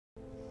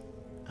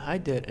Hi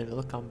there and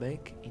welcome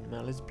back in my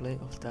let's play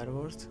of Star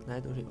Wars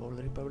Knights of the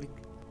Old Republic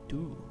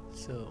 2.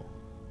 So,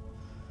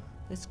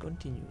 let's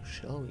continue,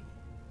 shall we?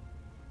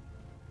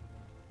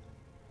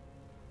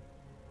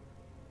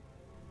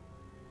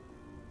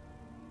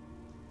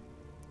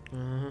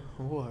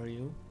 Who are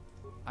you?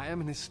 I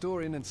am an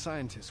historian and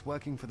scientist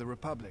working for the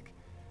Republic,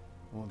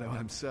 although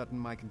I'm certain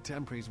my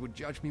contemporaries would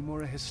judge me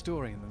more a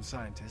historian than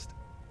scientist.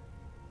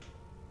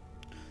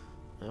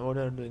 What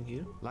are you doing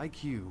here?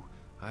 Like you,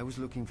 I was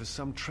looking for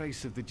some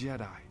trace of the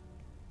Jedi.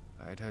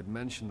 I had heard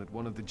mention that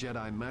one of the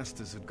Jedi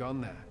Masters had gone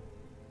there,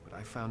 but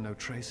I found no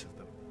trace of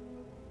them.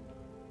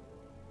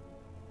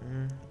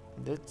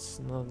 That's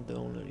not the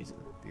only reason.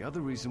 The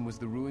other reason was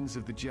the ruins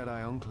of the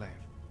Jedi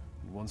Enclave,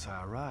 and once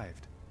I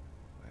arrived,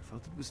 I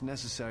felt it was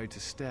necessary to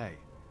stay,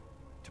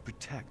 to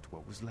protect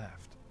what was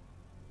left.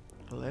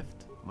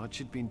 Left? Much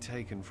had been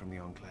taken from the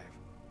Enclave,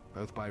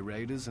 both by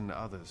raiders and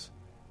others.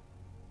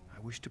 I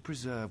wished to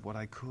preserve what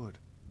I could.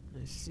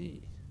 I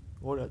see.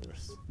 What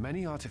others?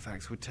 Many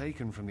artifacts were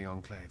taken from the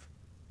Enclave,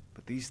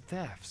 but these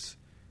thefts,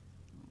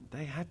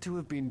 they had to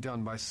have been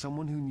done by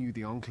someone who knew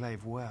the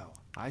Enclave well.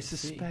 I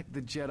suspect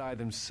the Jedi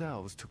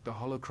themselves took the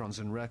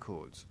holocrons and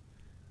records,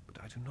 but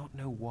I do not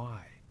know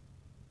why.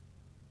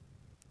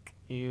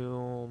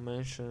 You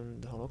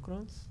mentioned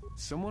holocrons?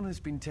 Someone has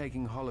been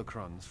taking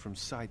holocrons from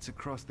sites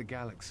across the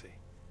galaxy.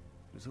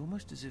 It was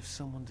almost as if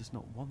someone does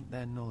not want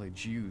their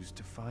knowledge used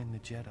to find the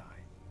Jedi.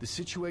 The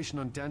situation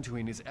on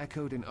Dantooine is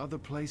echoed in other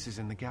places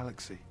in the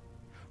galaxy.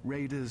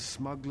 Raiders,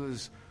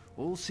 smugglers,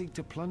 all seek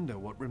to plunder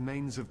what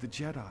remains of the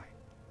Jedi,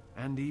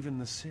 and even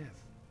the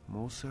Sith.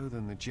 More so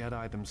than the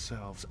Jedi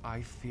themselves,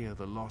 I fear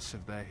the loss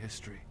of their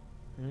history.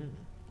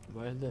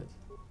 Why is that?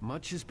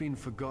 Much has been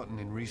forgotten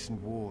in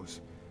recent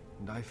wars,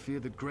 and I fear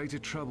that greater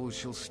troubles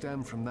shall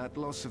stem from that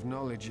loss of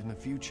knowledge in the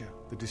future.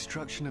 The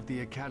destruction of the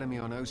Academy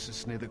on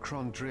Ossus near the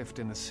Kron Drift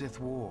in the Sith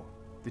War,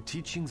 the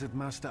teachings of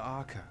Master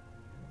Arca,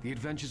 the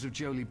adventures of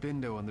Jolie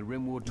Bindo on the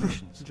Rimward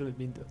missions. Jolie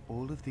Bindo.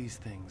 All of these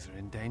things are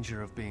in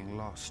danger of being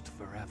lost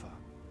forever.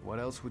 What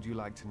else would you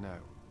like to know?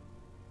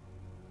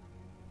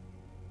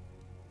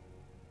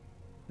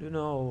 Do you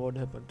know what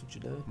happened to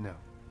Jedi? No.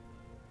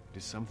 It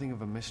is something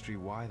of a mystery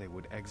why they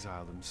would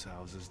exile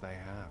themselves as they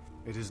have.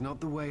 It is not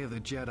the way of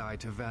the Jedi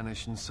to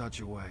vanish in such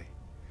a way,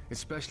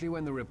 especially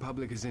when the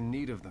Republic is in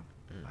need of them.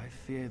 I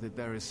fear that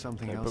there is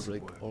something else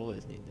at work.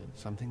 Always need them.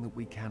 Something that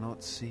we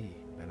cannot see.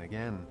 Then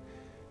again,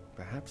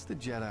 perhaps the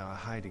Jedi are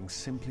hiding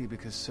simply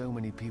because so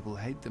many people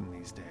hate them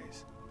these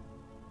days.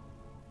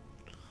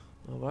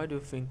 Why do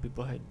you think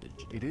people hate the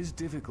Jedi? It is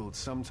difficult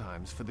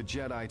sometimes for the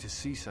Jedi to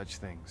see such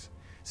things,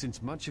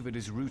 since much of it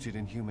is rooted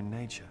in human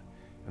nature,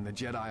 and the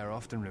Jedi are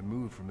often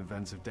removed from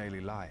events of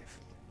daily life,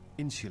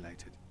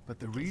 insulated. But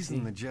the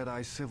reason the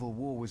Jedi Civil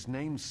War was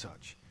named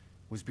such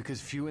was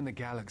because few in the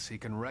galaxy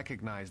can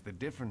recognize the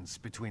difference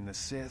between the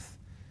Sith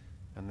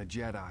and the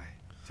Jedi.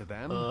 To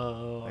them, they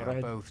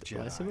are both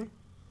Jedi,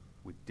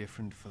 with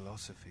different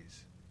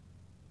philosophies.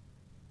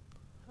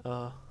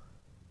 Do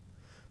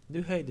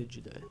you hate the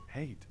Jedi?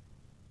 Hate?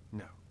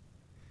 No.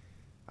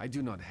 I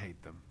do not hate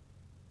them.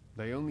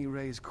 They only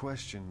raise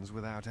questions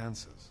without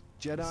answers.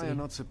 Jedi are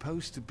not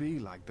supposed to be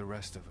like the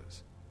rest of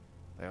us.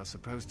 They are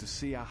supposed to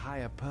see a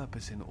higher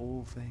purpose in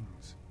all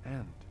things.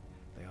 And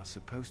they are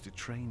supposed to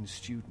train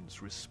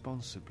students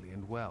responsibly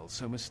and well,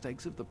 so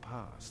mistakes of the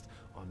past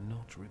are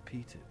not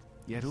repeated.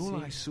 Yet all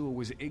I saw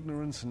was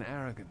ignorance and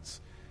arrogance,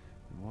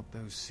 and what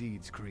those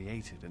seeds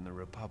created in the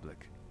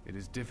Republic. It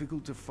is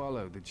difficult to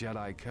follow the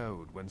Jedi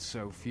Code when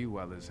so few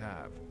others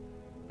have.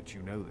 But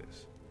you know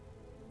this.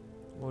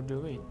 What do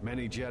you mean?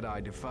 Many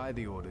Jedi defied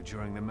the Order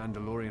during the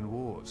Mandalorian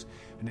Wars,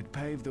 and it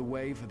paved the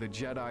way for the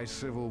Jedi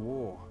Civil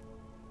War.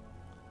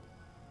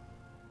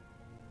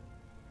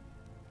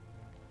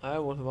 I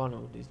was one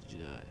of these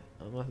Jedi.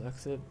 I must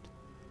accept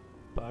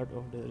part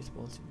of the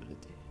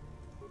responsibility.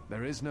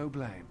 There is no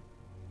blame.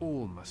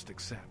 All must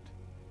accept.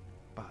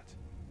 But,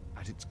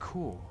 at its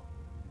core,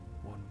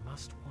 one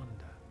must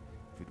wonder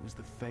if it was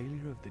the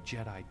failure of the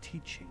Jedi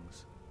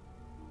teachings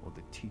or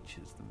the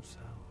teachers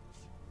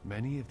themselves.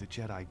 Many of the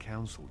Jedi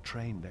Council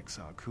trained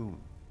Exar Kun,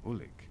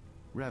 Ulik,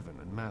 Revan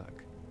and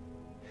Malak.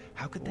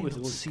 How could they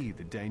not see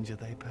the danger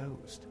they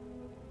posed?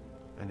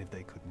 And if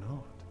they could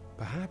not,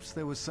 perhaps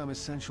there was some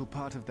essential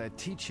part of their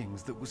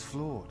teachings that was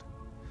flawed.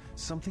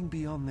 Something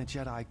beyond the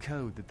Jedi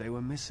Code that they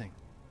were missing.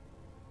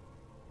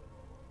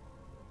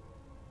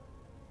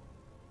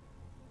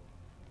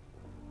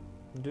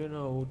 Do you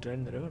know who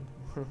trained Revan?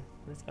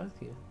 Let's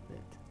ask you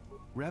that.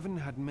 Revan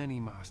had many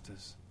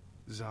masters.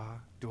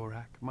 Zar,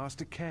 Dorak,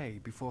 Master K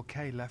before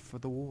K left for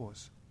the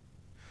wars.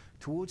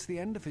 Towards the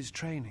end of his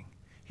training,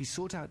 he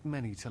sought out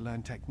many to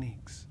learn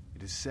techniques.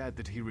 It is said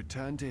that he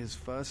returned to his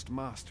first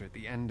master at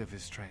the end of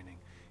his training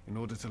in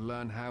order to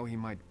learn how he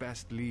might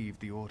best leave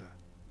the Order.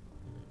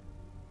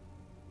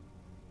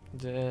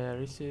 They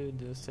received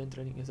the same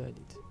training as I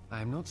did.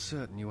 I am not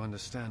certain you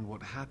understand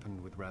what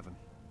happened with Revan.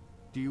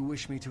 Do you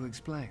wish me to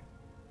explain?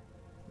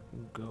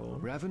 Go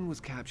on. Revan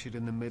was captured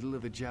in the middle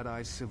of the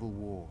Jedi Civil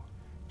War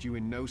due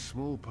in no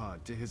small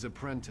part to his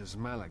apprentice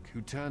Malak,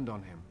 who turned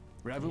on him.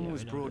 Revan Yeah,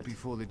 was we know brought that.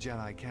 before the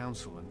Jedi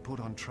Council and put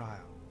on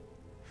trial.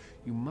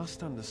 You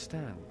must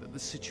understand that the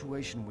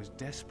situation was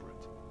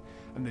desperate,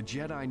 and the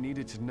Jedi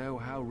needed to know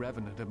how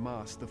Revan had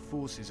amassed the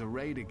forces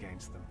arrayed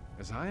against them.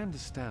 As I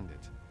understand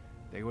it,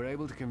 they were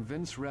able to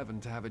convince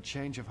Revan to have a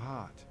change of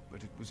heart,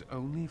 but it was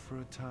only for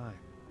a time.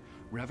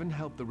 Revan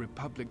helped the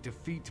Republic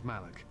defeat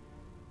Malak.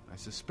 I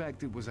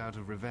suspect it was out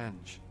of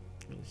revenge.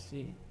 I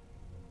see.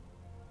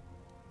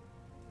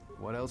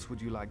 What else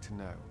would you like to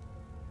know?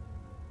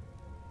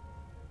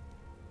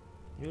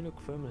 You look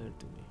familiar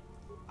to me.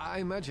 I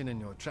imagine in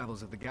your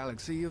travels of the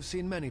galaxy you've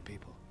seen many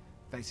people.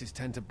 Faces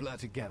tend to blur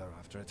together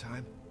after a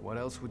time. What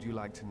else would you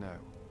like to know?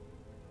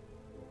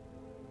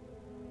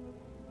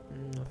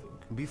 Nothing.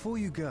 Before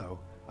you go,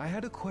 I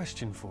had a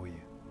question for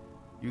you.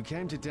 You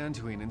came to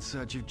Dantooine in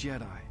search of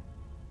Jedi.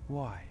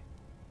 Why?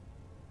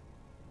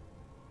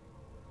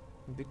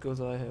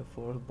 Because I have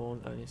Force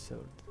bond and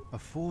sword. A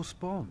Force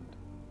bond?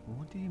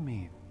 What do you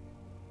mean?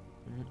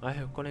 I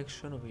have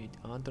connection with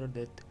other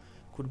that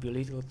could be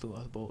lethal to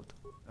us both.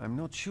 I'm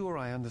not sure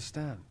I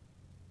understand.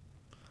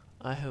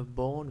 I have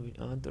bond with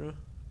other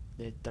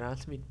that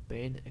transmit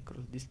pain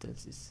across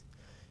distances.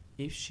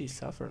 If she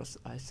suffers,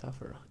 I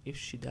suffer. If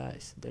she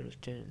dies, there is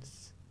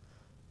chance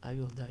I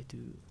will die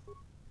too.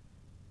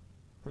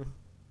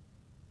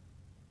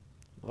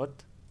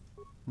 What?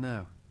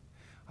 No.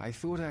 I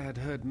thought I had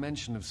heard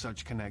mention of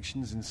such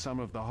connections in some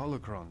of the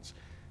holocrons,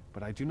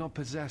 but I do not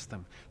possess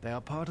them. They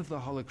are part of the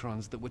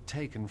holocrons that were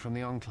taken from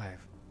the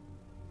Enclave.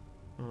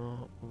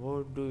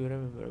 What do you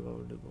remember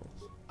about the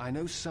bonds? I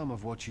know some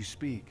of what you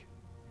speak.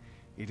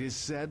 It is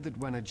said that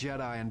when a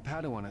Jedi and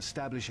Padawan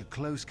establish a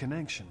close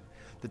connection,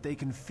 that they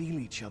can feel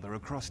each other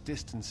across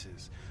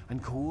distances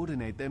and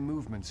coordinate their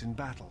movements in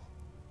battle.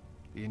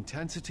 The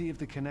intensity of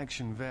the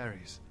connection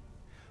varies.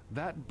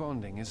 That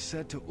bonding is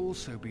said to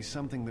also be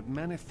something that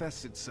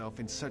manifests itself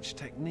in such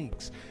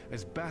techniques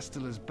as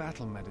Bastila's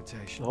battle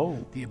meditation,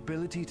 Oh. the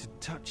ability to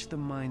touch the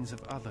minds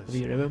of others,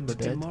 We remember to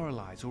that.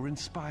 demoralize or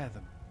inspire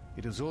them.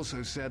 It is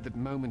also said that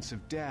moments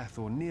of death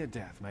or near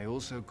death may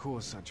also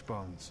cause such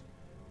bonds.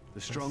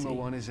 The stronger see.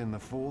 one is in the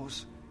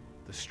Force,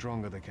 the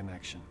stronger the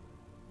connection.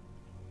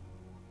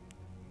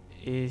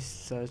 Is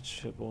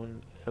such a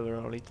bond ever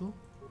lethal?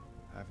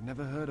 I've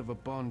never heard of a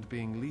bond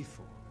being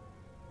lethal.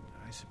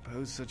 I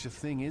suppose such a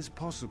thing is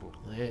possible.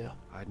 Yeah.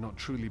 I had not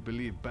truly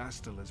believed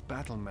Bastila's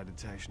battle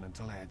meditation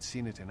until I had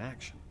seen it in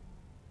action.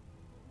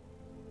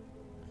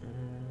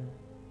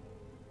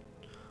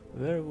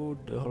 Where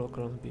would the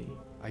holocrons be?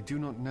 I do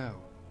not know.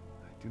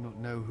 I do not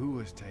know who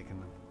has taken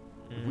them.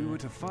 If we were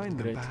to find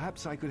them, great.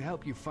 perhaps I could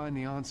help you find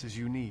the answers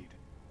you need.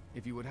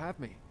 If you would have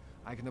me,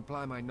 I can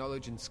apply my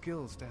knowledge and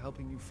skills to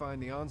helping you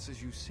find the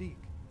answers you seek.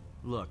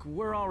 Look,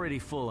 we're already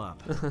full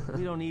up.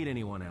 We don't need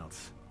anyone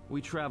else.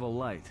 We travel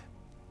light.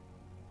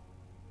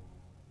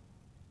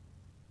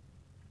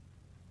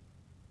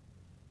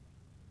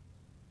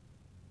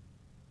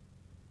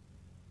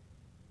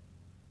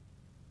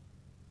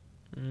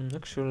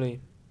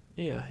 Actually,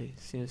 yeah, he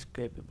seems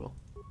capable.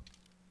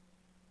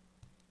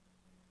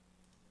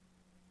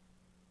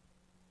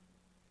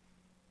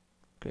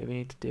 Okay, we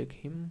need to take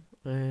him,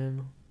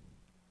 and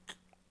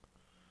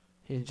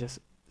he's just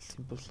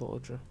simple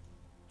soldier.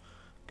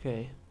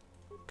 Okay,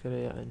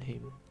 Kreia and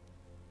him.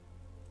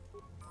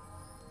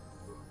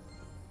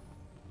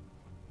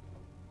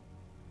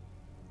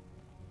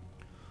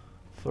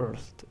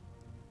 First,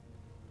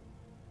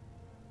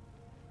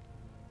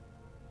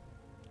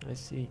 I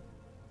see.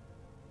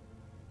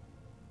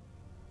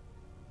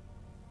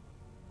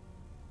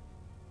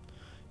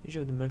 Each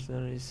of the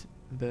mercenaries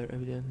bear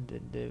evidence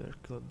that they were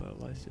killed by a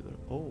lightsaber.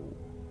 Oh.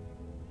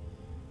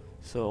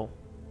 So,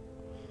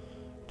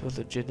 it was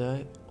a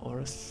Jedi or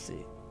a Sith.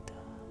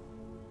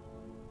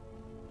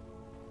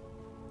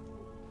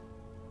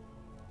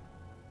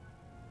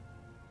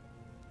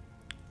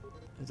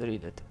 Let's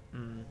read it.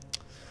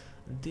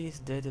 This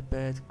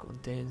datapad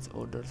contains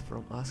orders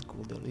from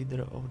Askul, the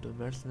leader of the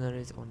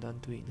mercenaries on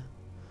Dantooine.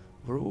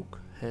 Vrook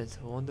has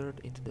wandered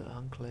into the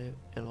Enclave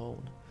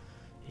alone.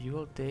 You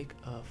will take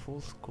a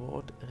full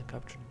squad and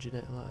capture the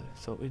Jedi alive.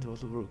 So it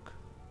was Vrook.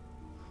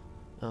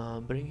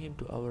 Bring him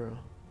to our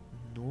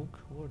Nook.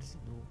 What is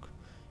Nook?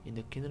 In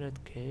the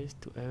Kinneret caves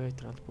to await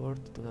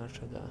transport to Nar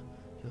Shaddaa.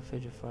 You'll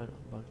fetch a fine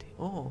bounty.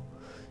 Oh,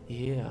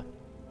 yeah.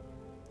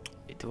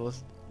 It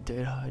was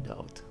their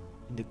hideout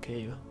in the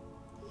cave.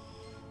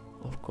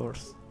 Of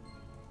course.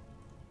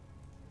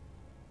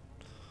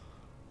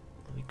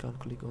 We can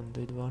click on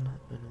that one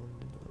and on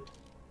that one.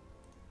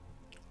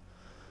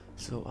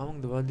 So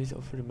among the bodies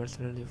of the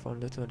mercenaries you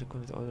found that the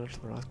contact orders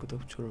for Askul to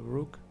capture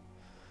Vrook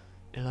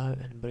alive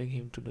and bring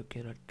him to the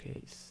Kinneret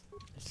case.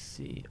 Let's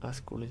see,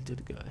 Askul is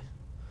that guy.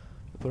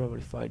 You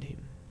probably find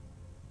him.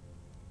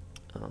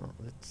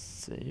 Let's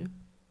see.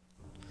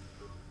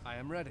 I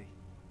am ready.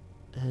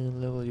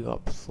 And level you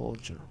up,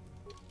 soldier.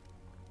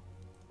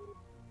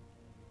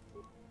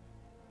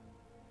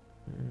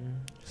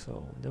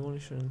 So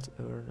demolitions,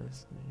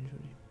 awareness,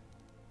 injury.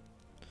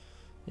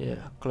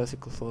 Yeah,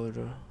 classical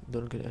soldier.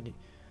 Don't get any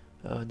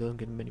I don't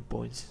get many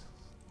points.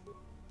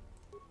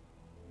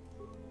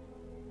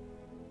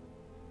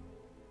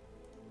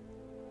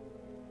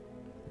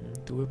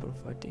 Two weapon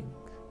fighting.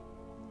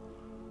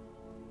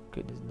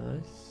 Okay, that's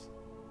nice.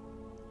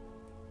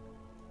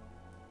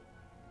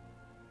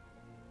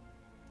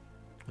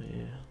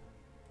 Yeah.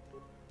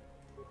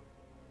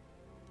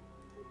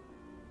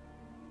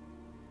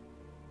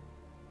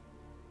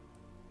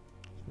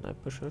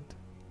 Sniper shot.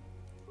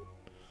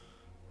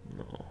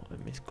 No, I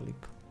misclick.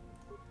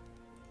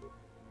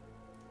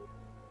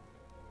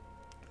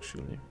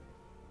 Actually,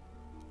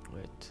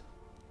 wait.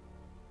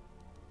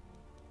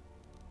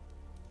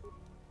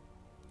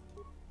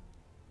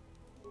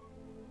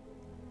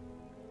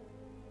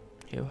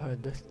 You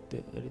have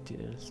dexterity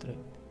and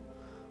strength.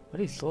 But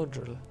he's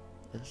soldier,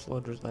 and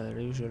soldiers are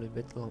usually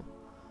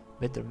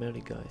better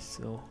melee guys,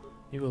 so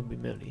he will be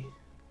melee.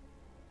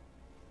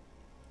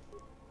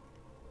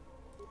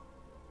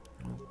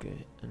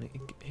 Okay, and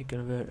he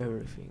can wear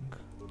everything.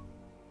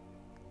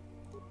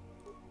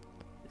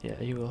 Yeah,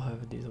 he will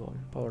have this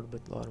one, powered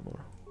battle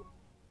armor.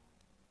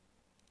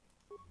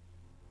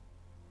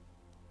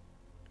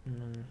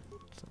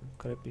 Some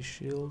crappy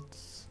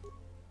shields.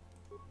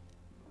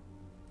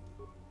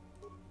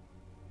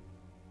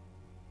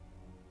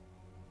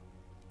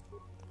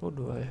 What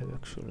do I have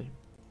actually?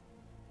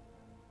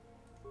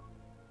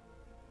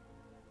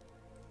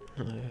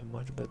 I have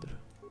much better.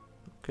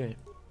 Okay.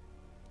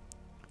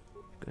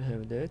 You can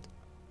have that.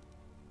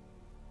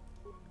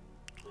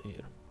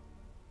 Here.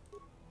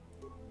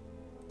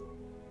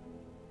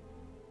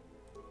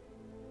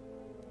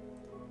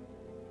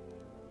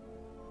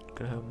 You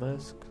can have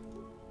mask.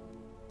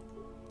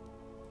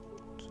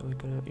 So we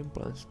can have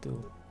implants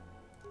too.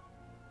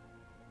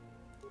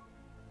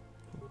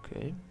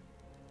 Okay.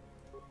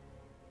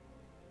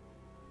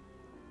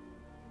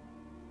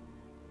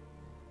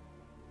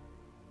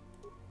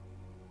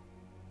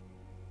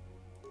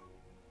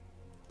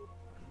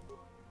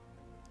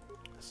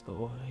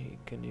 So he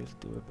can use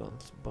two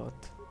weapons,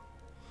 but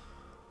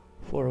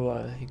for a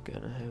while he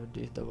can have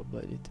this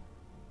double-bladed.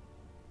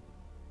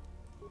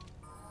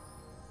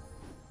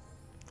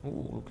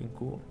 Ooh, looking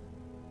cool.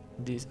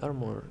 This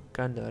armor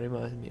kinda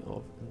reminds me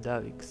of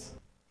Davik's,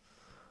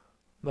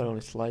 but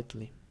only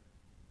slightly.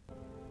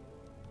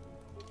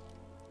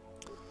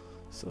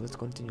 So let's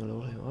continue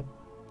leveling him up.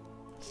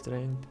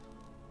 Strength.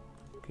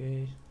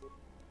 Okay.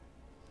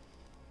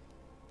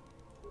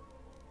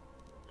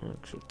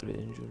 Actual 3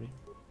 injury.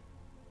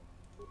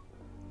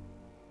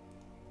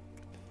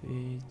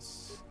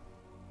 Feats.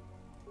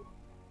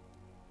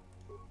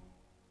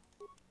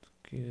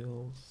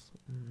 Skills.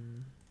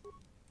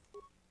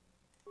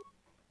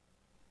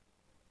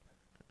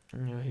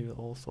 Yeah, he will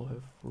also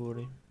have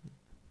Fury.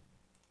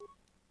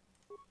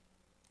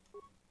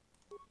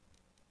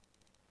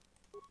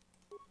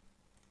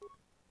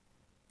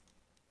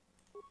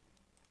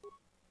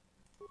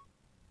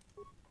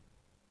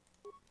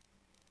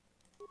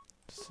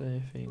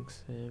 Same thing,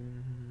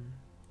 same.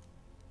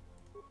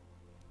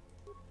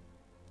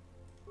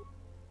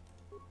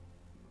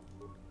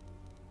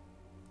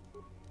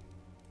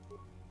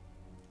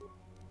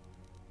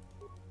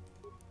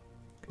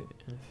 Okay,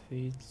 and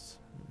feats.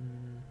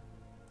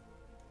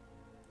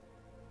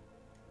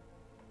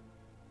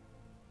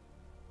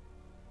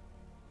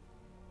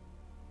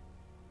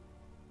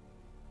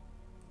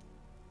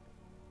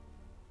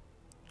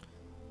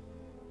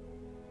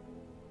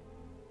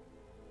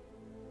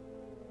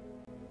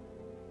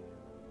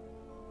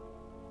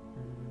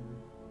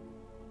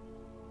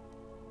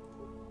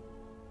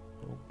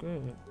 Okay,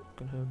 I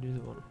can have this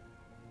one.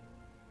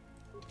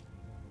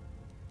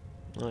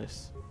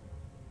 Nice.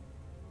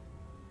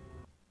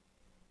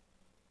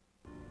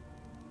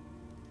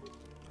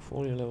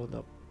 Fully leveled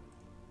up.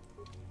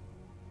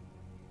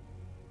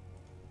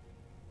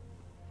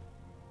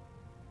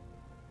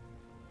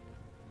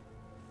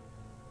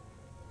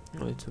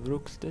 Oh, it's a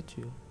Rook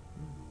statue.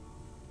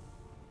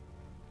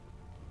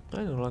 I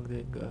don't like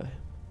that guy.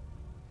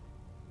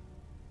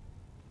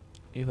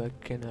 If I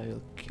can, I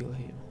will kill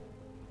him.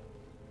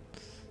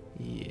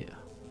 Yeah,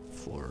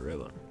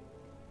 forever.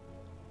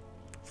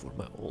 For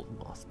my old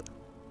master.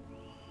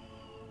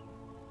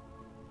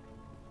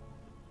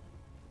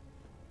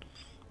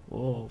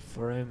 Whoa,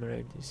 frame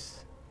rate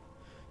is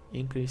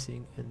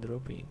increasing and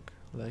dropping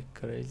like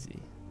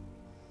crazy.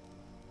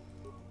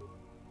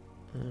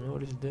 And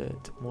what is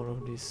that? More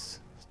of these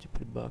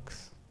stupid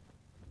bugs.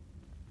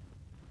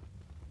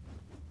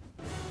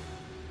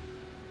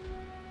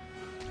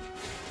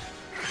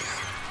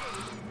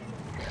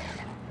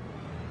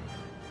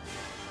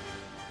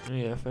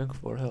 Yeah, thanks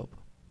for help.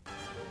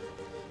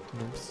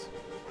 Noobs.